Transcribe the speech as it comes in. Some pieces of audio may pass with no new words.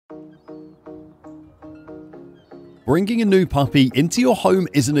Bringing a new puppy into your home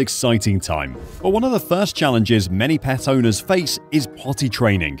is an exciting time, but one of the first challenges many pet owners face is potty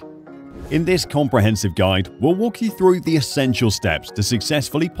training. In this comprehensive guide, we'll walk you through the essential steps to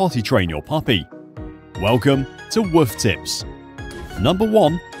successfully potty train your puppy. Welcome to WoofTips. Number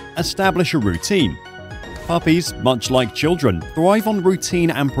 1. Establish a routine. Puppies, much like children, thrive on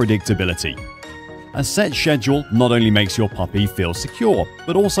routine and predictability. A set schedule not only makes your puppy feel secure,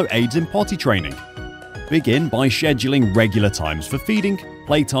 but also aids in potty training. Begin by scheduling regular times for feeding,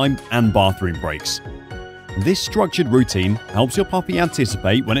 playtime, and bathroom breaks. This structured routine helps your puppy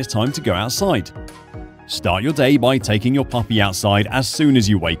anticipate when it's time to go outside. Start your day by taking your puppy outside as soon as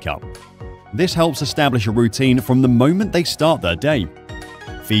you wake up. This helps establish a routine from the moment they start their day.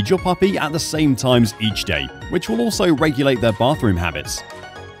 Feed your puppy at the same times each day, which will also regulate their bathroom habits.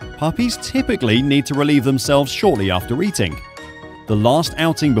 Puppies typically need to relieve themselves shortly after eating. The last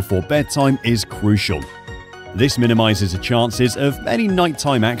outing before bedtime is crucial. This minimizes the chances of any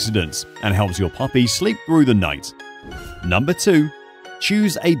nighttime accidents and helps your puppy sleep through the night. Number 2.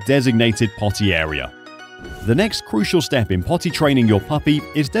 Choose a designated potty area. The next crucial step in potty training your puppy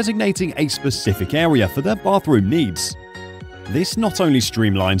is designating a specific area for their bathroom needs. This not only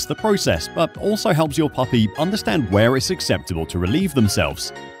streamlines the process, but also helps your puppy understand where it's acceptable to relieve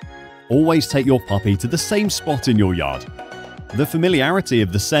themselves. Always take your puppy to the same spot in your yard. The familiarity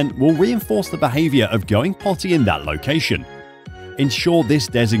of the scent will reinforce the behavior of going potty in that location. Ensure this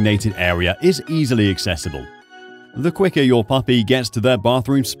designated area is easily accessible. The quicker your puppy gets to their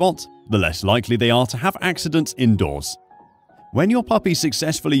bathroom spot, the less likely they are to have accidents indoors. When your puppy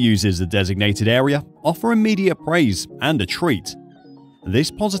successfully uses the designated area, offer immediate praise and a treat. This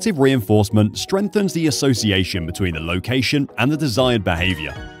positive reinforcement strengthens the association between the location and the desired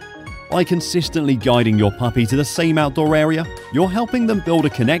behavior. By consistently guiding your puppy to the same outdoor area, you're helping them build a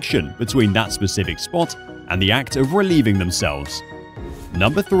connection between that specific spot and the act of relieving themselves.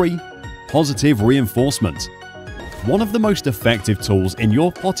 Number 3. Positive reinforcement. One of the most effective tools in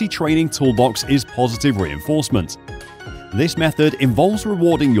your potty training toolbox is positive reinforcement. This method involves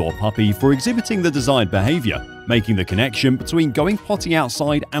rewarding your puppy for exhibiting the desired behavior, making the connection between going potty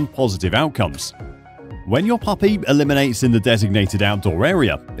outside and positive outcomes. When your puppy eliminates in the designated outdoor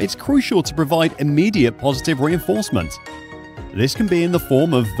area, it's crucial to provide immediate positive reinforcement. This can be in the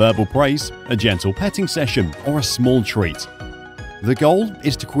form of verbal praise, a gentle petting session, or a small treat. The goal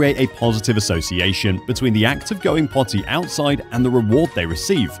is to create a positive association between the act of going potty outside and the reward they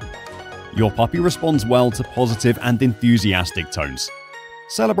receive. Your puppy responds well to positive and enthusiastic tones.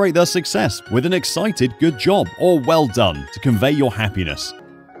 Celebrate their success with an excited "good job" or "well done" to convey your happiness.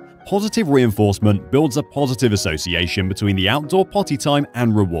 Positive reinforcement builds a positive association between the outdoor potty time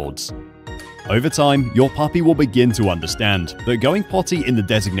and rewards. Over time, your puppy will begin to understand that going potty in the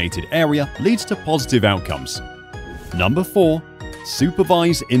designated area leads to positive outcomes. Number 4.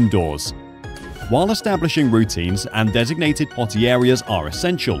 Supervise indoors. While establishing routines and designated potty areas are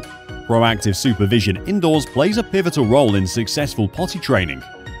essential, proactive supervision indoors plays a pivotal role in successful potty training.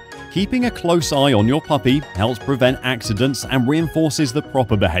 Keeping a close eye on your puppy helps prevent accidents and reinforces the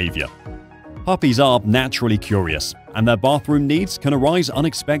proper behavior. Puppies are naturally curious, and their bathroom needs can arise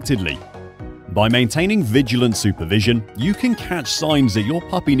unexpectedly. By maintaining vigilant supervision, you can catch signs that your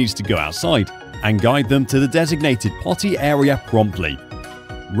puppy needs to go outside and guide them to the designated potty area promptly.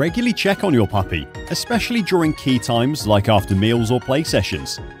 Regularly check on your puppy, especially during key times like after meals or play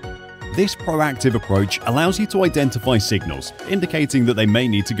sessions. This proactive approach allows you to identify signals indicating that they may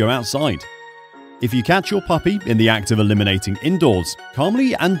need to go outside. If you catch your puppy in the act of eliminating indoors,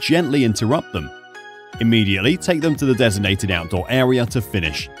 calmly and gently interrupt them. Immediately take them to the designated outdoor area to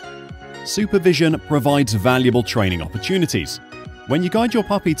finish. Supervision provides valuable training opportunities. When you guide your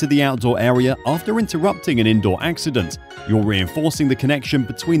puppy to the outdoor area after interrupting an indoor accident, you're reinforcing the connection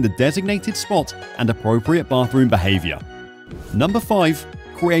between the designated spot and appropriate bathroom behavior. Number 5.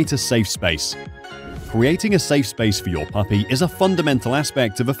 Create a safe space. Creating a safe space for your puppy is a fundamental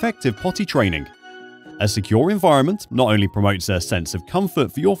aspect of effective potty training. A secure environment not only promotes a sense of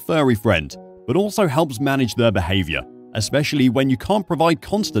comfort for your furry friend, but also helps manage their behavior, especially when you can't provide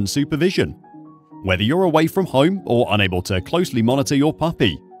constant supervision. Whether you're away from home or unable to closely monitor your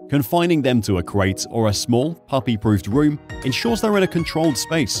puppy, confining them to a crate or a small, puppy-proofed room ensures they're in a controlled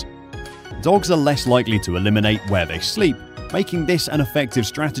space. Dogs are less likely to eliminate where they sleep, making this an effective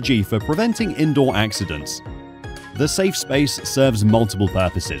strategy for preventing indoor accidents. The safe space serves multiple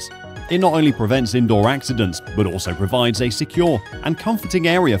purposes. It not only prevents indoor accidents, but also provides a secure and comforting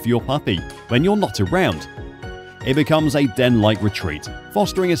area for your puppy when you're not around. It becomes a den-like retreat,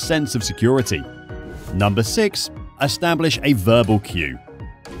 fostering a sense of security. Number 6. Establish a verbal cue.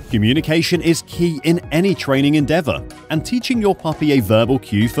 Communication is key in any training endeavor, and teaching your puppy a verbal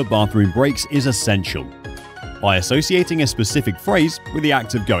cue for bathroom breaks is essential. By associating a specific phrase with the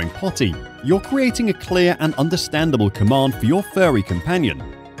act of going potty, you're creating a clear and understandable command for your furry companion.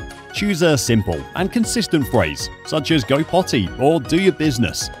 Choose a simple and consistent phrase, such as go potty or do your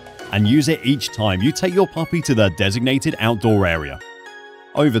business, and use it each time you take your puppy to the designated outdoor area.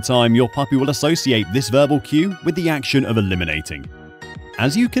 Over time, your puppy will associate this verbal cue with the action of eliminating.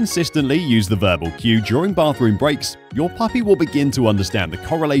 As you consistently use the verbal cue during bathroom breaks, your puppy will begin to understand the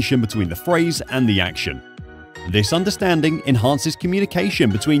correlation between the phrase and the action. This understanding enhances communication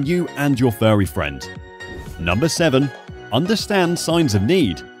between you and your furry friend. Number 7. Understand signs of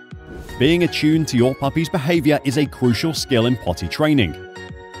need. Being attuned to your puppy's behavior is a crucial skill in potty training.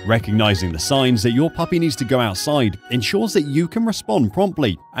 Recognizing the signs that your puppy needs to go outside ensures that you can respond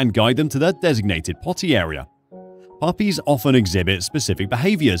promptly and guide them to their designated potty area. Puppies often exhibit specific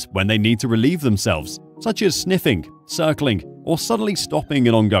behaviors when they need to relieve themselves, such as sniffing, circling, or suddenly stopping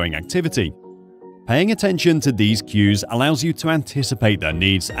an ongoing activity. Paying attention to these cues allows you to anticipate their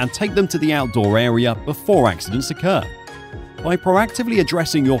needs and take them to the outdoor area before accidents occur. By proactively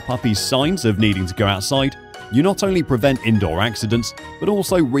addressing your puppy's signs of needing to go outside, you not only prevent indoor accidents, but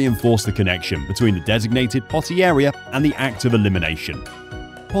also reinforce the connection between the designated potty area and the act of elimination.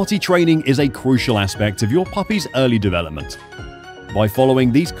 Potty training is a crucial aspect of your puppy's early development. By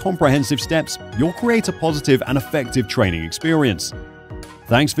following these comprehensive steps, you'll create a positive and effective training experience.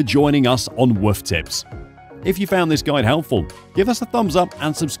 Thanks for joining us on WoofTips. If you found this guide helpful, give us a thumbs up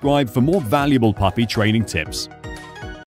and subscribe for more valuable puppy training tips.